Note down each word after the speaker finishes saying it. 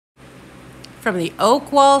from the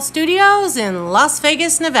Oakley Studios in Las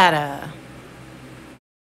Vegas, Nevada.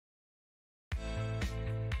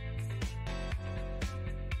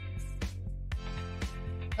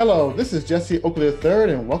 Hello, this is Jesse Oakley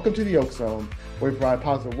III, and welcome to the Oak Zone, where we provide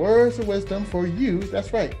positive words of wisdom for you,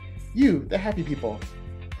 that's right, you, the happy people.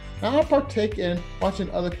 Now, I partake in watching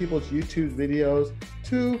other people's YouTube videos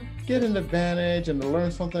to get an advantage and to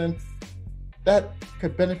learn something that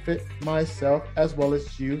could benefit myself as well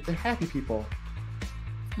as you, the happy people.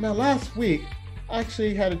 Now, last week, I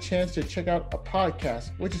actually had a chance to check out a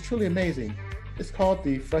podcast, which is truly amazing. It's called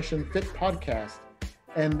the Fresh and Fit Podcast,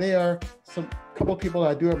 and they are some couple of people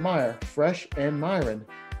I do admire, Fresh and Myron.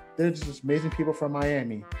 They're just amazing people from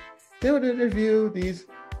Miami. They would interview these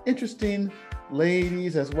interesting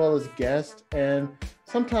ladies as well as guests, and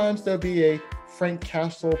sometimes there'll be a Frank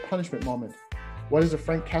Castle punishment moment. What is a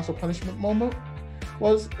Frank Castle punishment moment?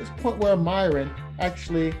 Well, it's a point where Myron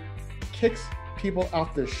actually kicks people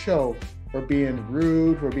off their show for being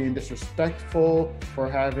rude, for being disrespectful, for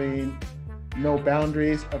having no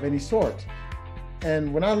boundaries of any sort.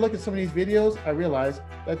 And when I look at some of these videos, I realize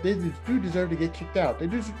that they do deserve to get kicked out. They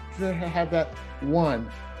do deserve to have that one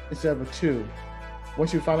instead of a two.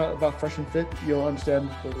 Once you find out about Fresh and Fit, you'll understand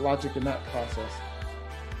the logic in that process.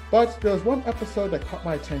 But there was one episode that caught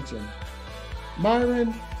my attention.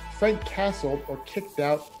 Myron Frank Castle or kicked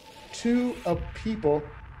out two of people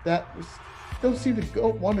that don't seem to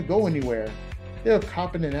want to go anywhere. They were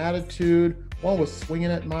copping an attitude. One was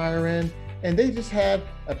swinging at Myron, and they just had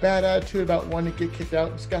a bad attitude about wanting to get kicked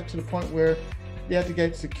out. It's got to the point where they had to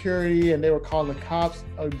get security, and they were calling the cops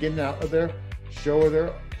getting out of their show or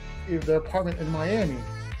their apartment in Miami.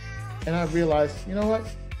 And I realized, you know what?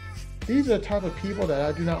 These are the type of people that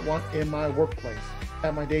I do not want in my workplace,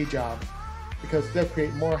 at my day job, because they'll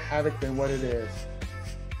create more havoc than what it is.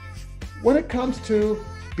 When it comes to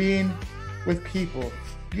being with people,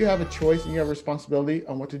 you have a choice and you have a responsibility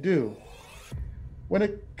on what to do. When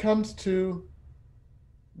it comes to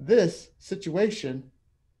this situation,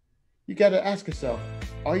 you got to ask yourself,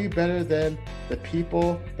 are you better than the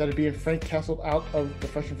people that are being Frank Castled out of the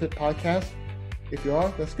Fresh and Fit podcast? If you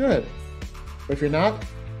are, that's good. But if you're not,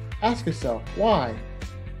 ask yourself, why?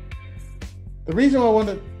 The reason why I want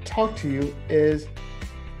to talk to you is,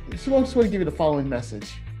 I just want to give you the following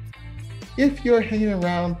message. If you're hanging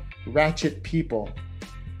around Ratchet people,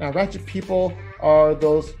 now Ratchet people are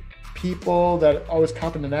those people that always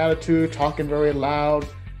copping an attitude, talking very loud,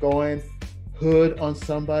 going hood on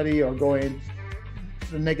somebody, or going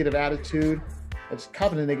a negative attitude, or just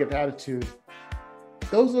copping a negative attitude.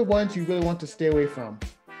 Those are the ones you really want to stay away from.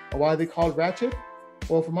 And why are they called Ratchet?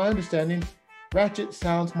 Well, from my understanding, Ratchet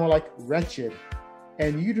sounds more like wretched,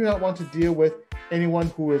 and you do not want to deal with anyone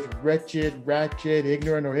who is wretched, ratchet,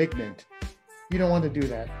 ignorant, or ignorant. You don't want to do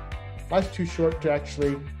that. Life's too short to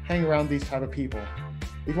actually hang around these type of people.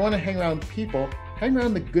 If you want to hang around people, hang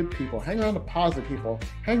around the good people, hang around the positive people,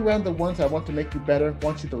 hang around the ones that want to make you better,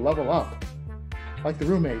 want you to level up, like the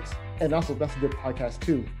roommates. And also, that's a good podcast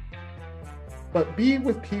too. But be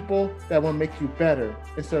with people that will make you better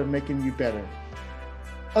instead of making you better.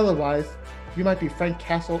 Otherwise, you might be Frank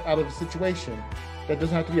Castle out of a situation. That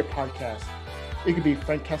doesn't have to be a podcast. It could be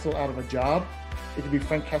Frank Castle out of a job. It could be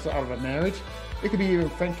Frank Castle out of a marriage. It could be even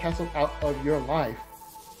Frank Castle out of your life.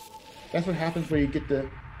 That's what happens when you get to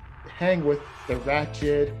hang with the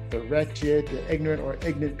ratchet, the wretched, the ignorant or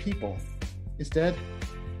ignorant people. Instead,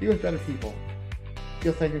 be with better people.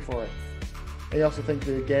 You'll thank me for it. I also thank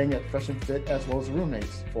the gang at Fresh and Fit as well as the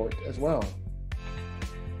roommates for it as well.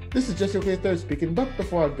 This is Jesse Oakley III speaking, but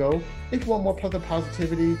before I go, if you want more pleasant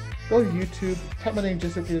positivity, go to YouTube, type my name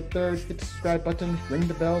Jesse Oakley III, hit the subscribe button, ring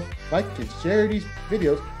the bell, like and share these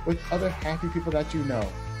videos with other happy people that you know.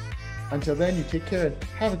 Until then, you take care and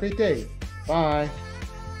have a great day. Bye.